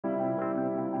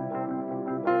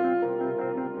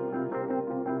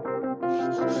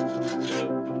In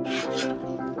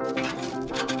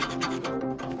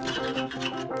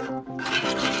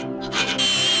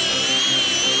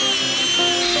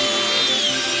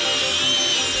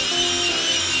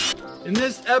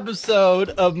this episode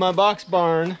of my box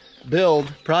barn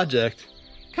build project,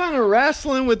 kind of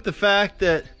wrestling with the fact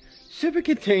that shipping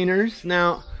containers,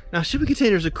 now shipping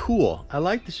containers are cool. I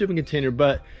like the shipping container,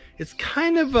 but it's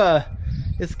kind of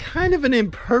an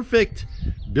imperfect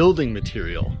building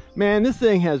material. Man, this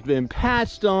thing has been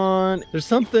patched on. There's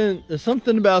something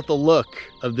about the look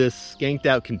of this skanked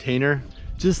out container.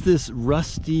 Just this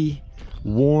rusty,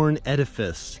 worn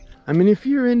edifice. I mean, if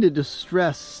you're into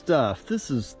distressed stuff, this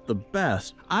is the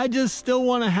best. I just still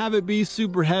want to have it be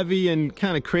super heavy and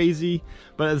kind of crazy,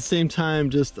 but at the same time,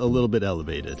 just a little bit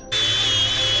elevated.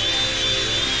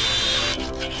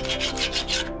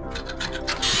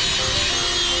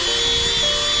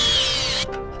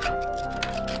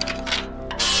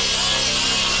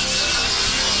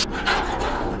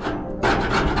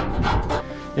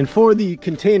 And for the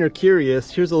container curious,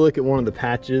 here's a look at one of the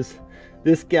patches.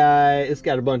 This guy, it's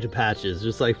got a bunch of patches,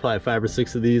 just like probably 5 or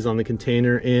 6 of these on the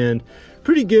container, and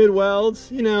pretty good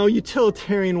welds, you know,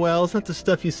 utilitarian welds, not the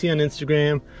stuff you see on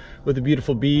Instagram with a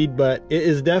beautiful bead, but it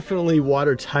is definitely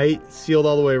watertight, sealed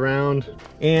all the way around.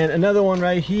 And another one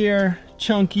right here,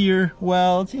 chunkier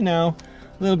welds, you know,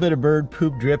 a little bit of bird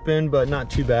poop dripping, but not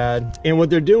too bad. And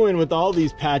what they're doing with all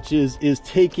these patches is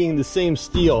taking the same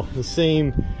steel, the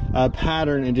same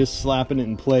pattern, and just slapping it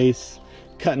in place,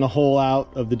 cutting a hole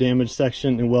out of the damaged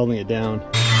section and welding it down.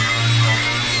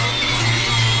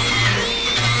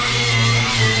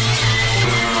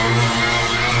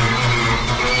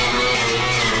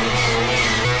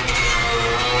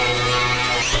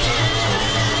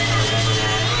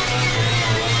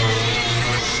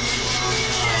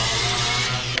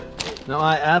 Now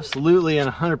I absolutely and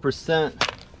 100%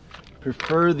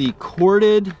 prefer the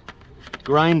corded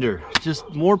grinder. Just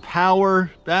more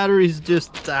power, batteries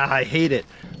just, I hate it.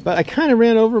 But I kind of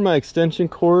ran over my extension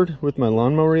cord with my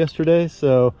lawnmower yesterday,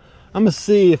 so I'm gonna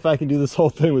see if I can do this whole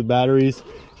thing with batteries.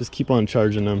 Just keep on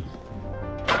charging them.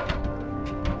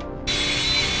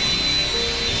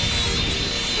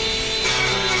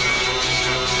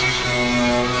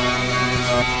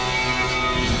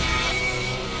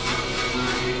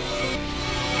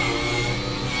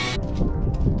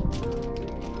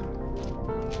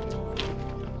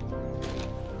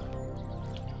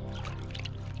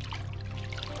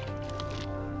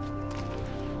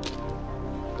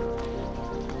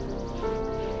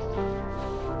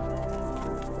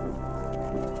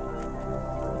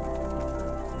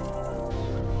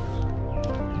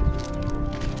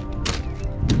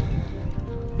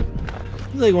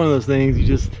 It's like one of those things you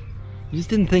just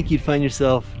didn't think you'd find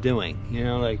yourself doing, you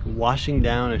know, like washing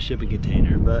down a shipping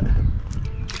container, but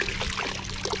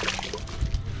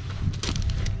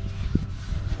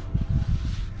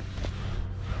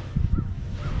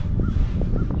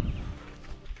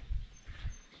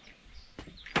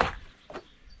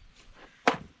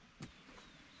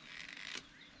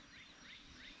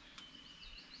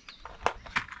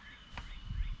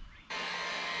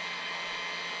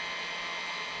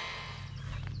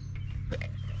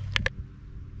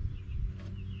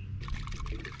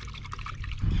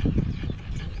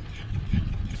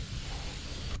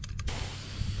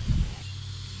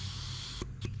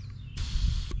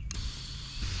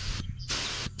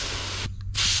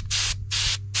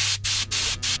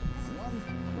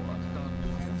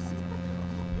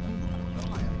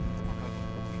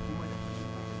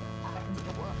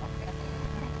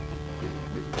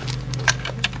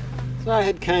so I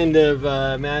had kind of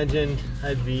imagined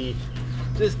I'd be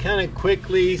just kind of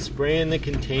quickly spraying the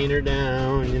container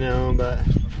down, you know, but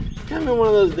it's kind of one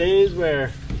of those days where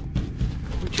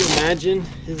what you imagine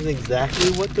isn't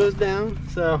exactly what goes down.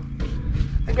 So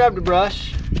I grabbed a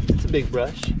brush, it's a big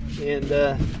brush, and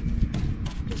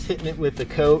just hitting it with the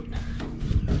coat.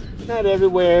 Not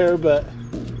everywhere, but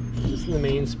just in the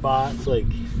main spots, like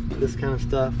this kind of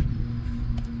stuff.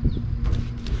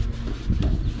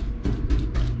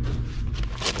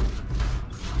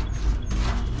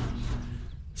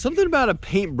 Something about a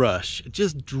paintbrush, it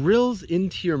just drills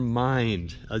into your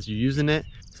mind as you're using it.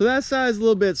 So that side's a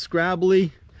little bit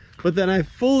scrabbly, but then I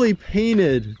fully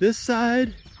painted this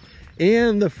side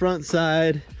and the front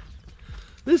side.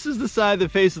 This is the side that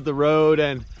faces the road,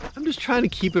 and I'm just trying to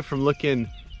keep it from looking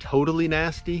totally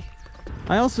nasty.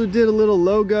 I also did a little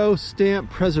logo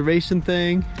stamp preservation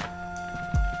thing.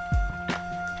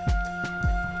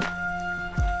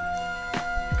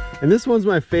 And this one's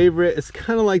my favorite. It's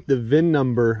kind of like the VIN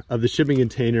number of the shipping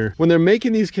container. When they're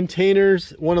making these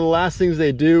containers, one of the last things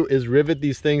they do is rivet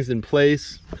these things in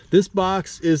place. This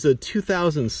box is a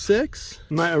 2006.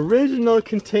 My original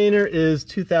container is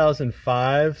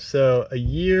 2005, so a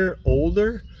year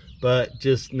older, but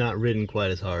just not ridden quite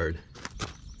as hard.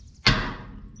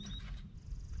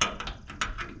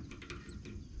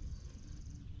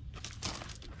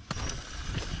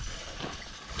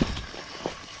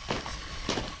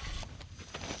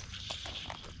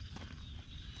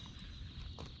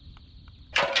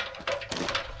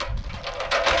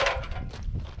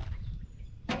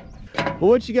 Well,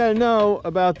 what you gotta know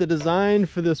about the design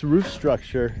for this roof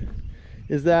structure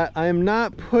is that I am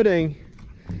not putting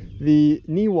the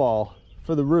knee wall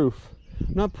for the roof.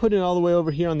 I'm not putting it all the way over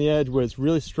here on the edge where it's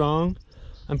really strong.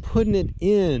 I'm putting it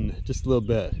in just a little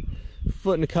bit, a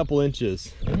foot and a couple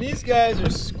inches. And these guys are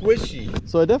squishy,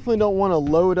 so I definitely don't want to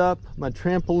load up my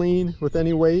trampoline with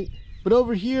any weight. But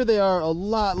over here they are a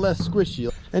lot less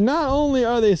squishy. And not only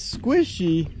are they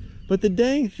squishy, but the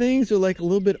dang things are like a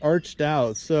little bit arched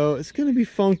out, so it's gonna be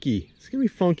funky. It's gonna be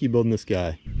funky building this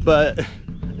guy. But,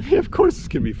 I mean, of course it's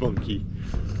gonna be funky.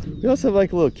 We also have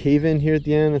like a little cave in here at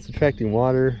the end that's attracting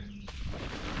water.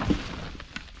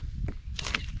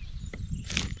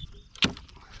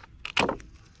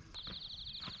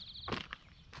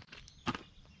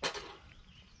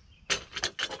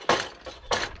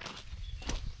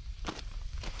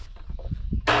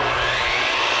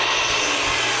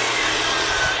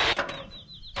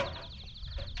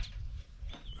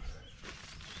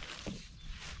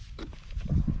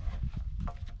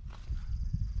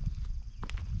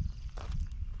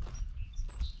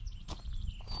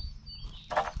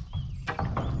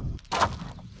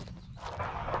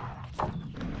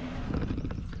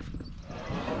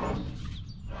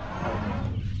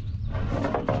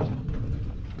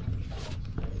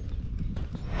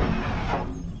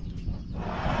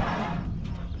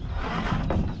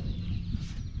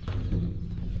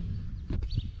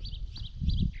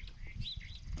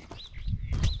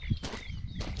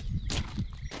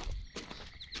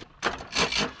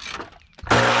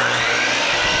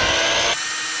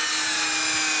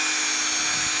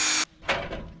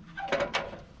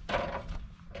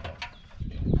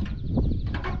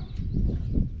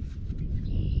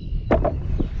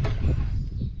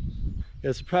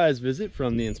 A surprise visit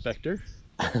from the inspector.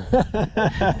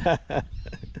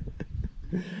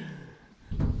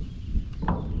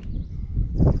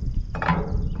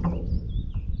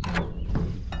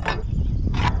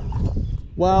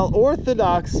 While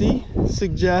orthodoxy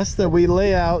suggests that we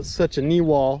lay out such a knee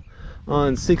wall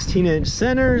on 16-inch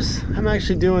centers, I'm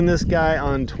actually doing this guy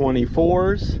on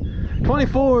 24s.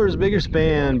 24s, bigger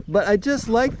span, but I just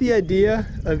like the idea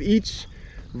of each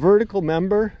vertical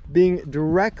member being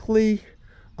directly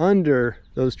under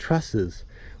those trusses,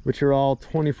 which are all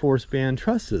 24 span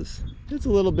trusses. It's a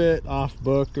little bit off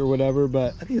book or whatever,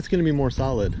 but I think it's going to be more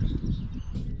solid.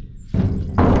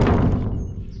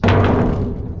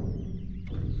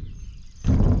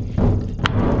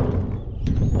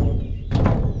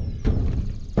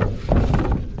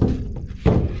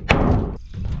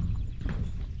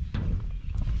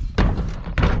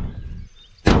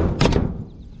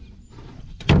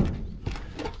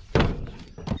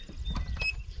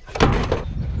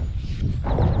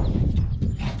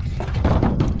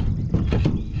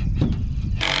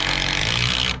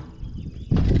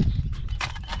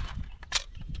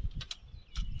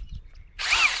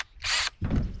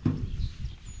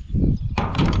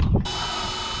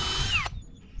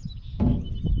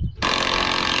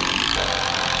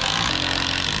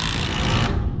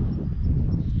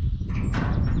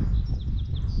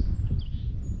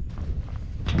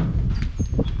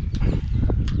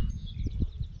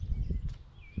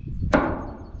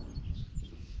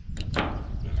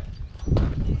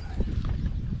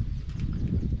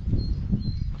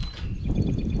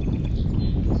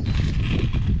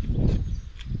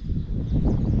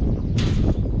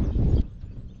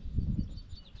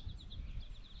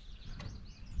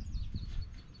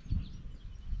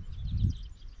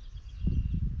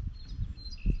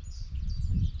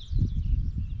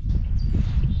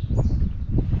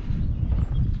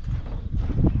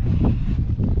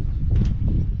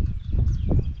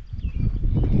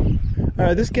 All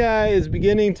right, this guy is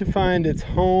beginning to find its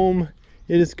home.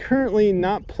 It is currently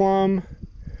not plumb,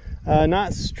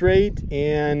 not straight,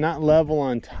 and not level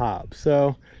on top.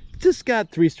 So just got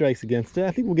 3 strikes against it.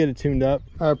 I think we'll get it tuned up.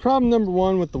 Problem number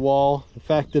 1 with the wall, the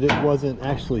fact that it wasn't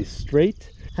actually straight,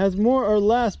 has more or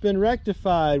less been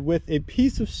rectified with a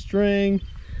piece of string.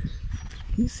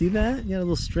 Can you see that? You got a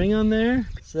little string on there.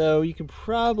 So you can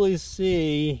probably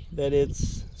see that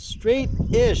it's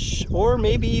straight-ish, or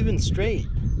maybe even straight.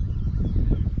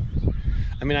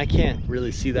 I mean, I can't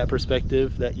really see that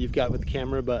perspective that you've got with the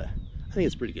camera, but I think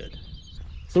it's pretty good.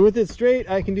 So with it straight,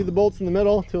 I can do the bolts in the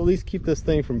middle to at least keep this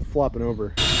thing from flopping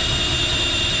over.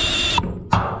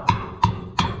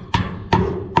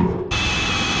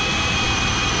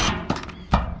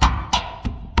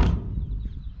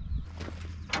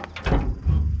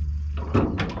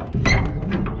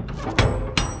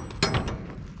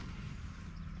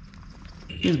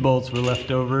 These bolts were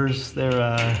leftovers.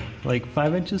 They're like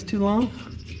 5 inches too long.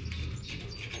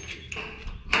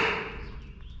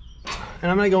 And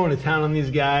I'm not going to town on these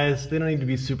guys. They don't need to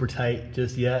be super tight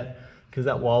just yet because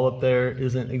that wall up there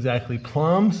isn't exactly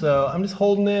plumb. So I'm just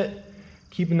holding it,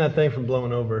 keeping that thing from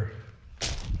blowing over.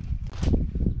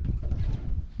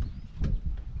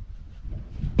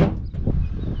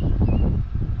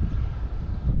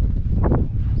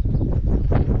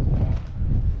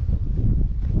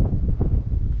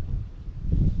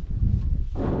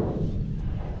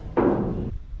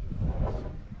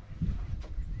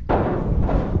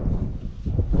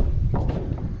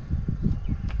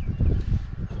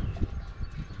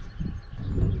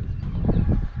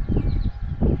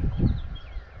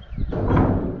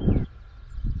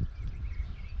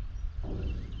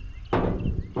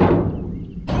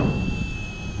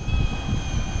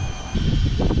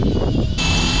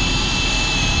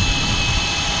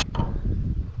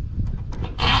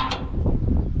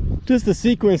 Just a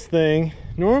sequence thing.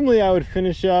 Normally I would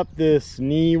finish up this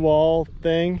knee wall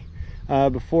thing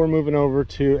before moving over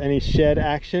to any shed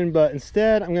action, but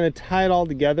instead I'm going to tie it all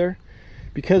together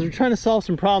because we're trying to solve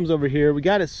some problems over here. We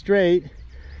got it straight,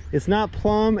 it's not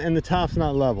plumb, and the top's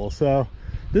not level. So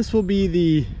this will be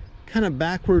the kind of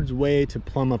backwards way to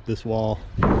plumb up this wall.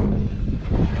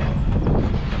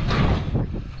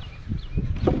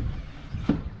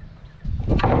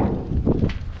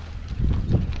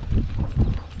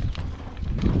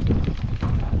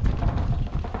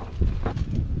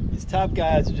 Top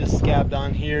guys are just scabbed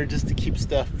on here just to keep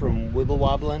stuff from wibble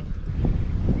wobbling.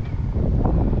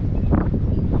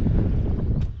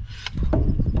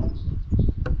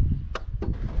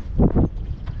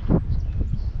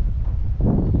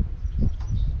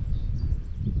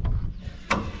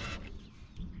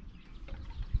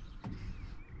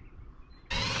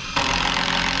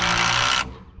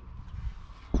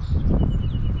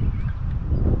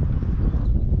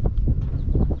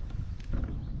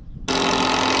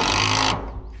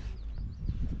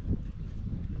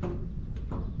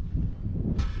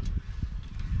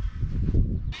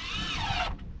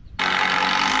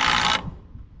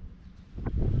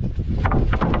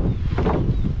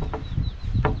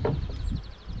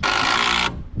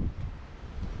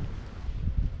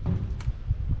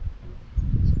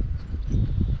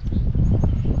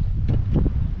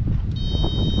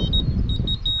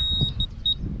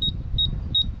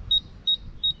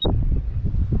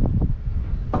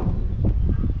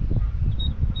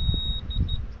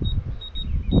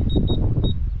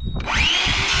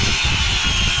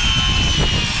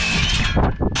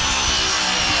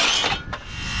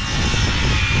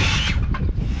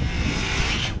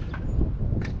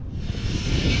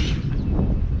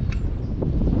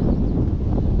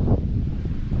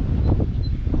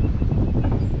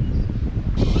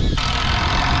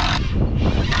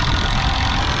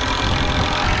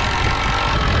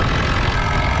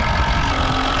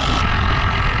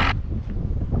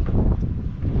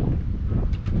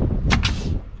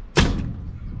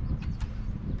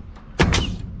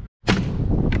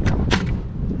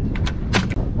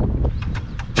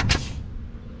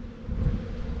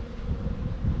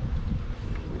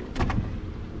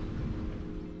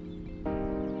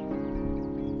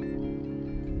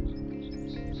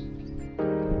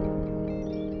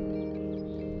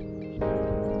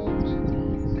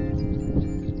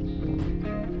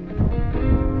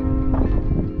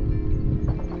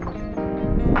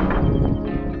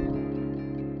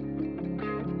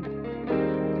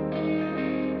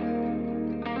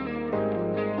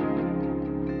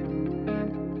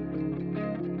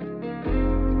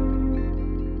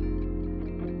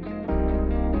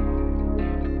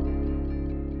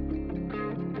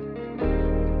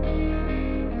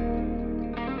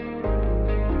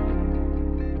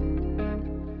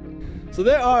 So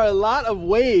there are a lot of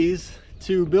ways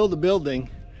to build a building.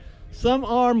 Some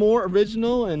are more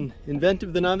original and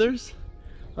inventive than others.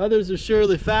 Others are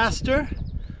surely faster.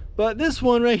 But this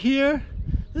one right here,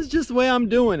 this is just the way I'm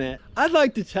doing it. I'd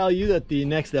like to tell you that the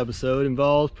next episode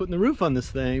involves putting the roof on this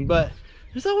thing, but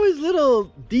there's always little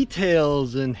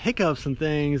details and hiccups and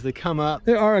things that come up.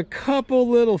 There are a couple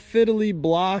little fiddly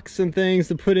blocks and things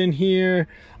to put in here.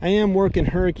 I am working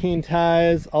hurricane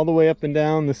ties all the way up and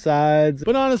down the sides,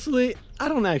 but honestly, I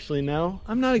don't actually know.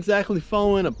 I'm not exactly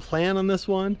following a plan on this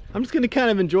one. I'm just gonna kind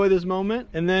of enjoy this moment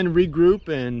and then regroup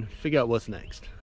and figure out what's next.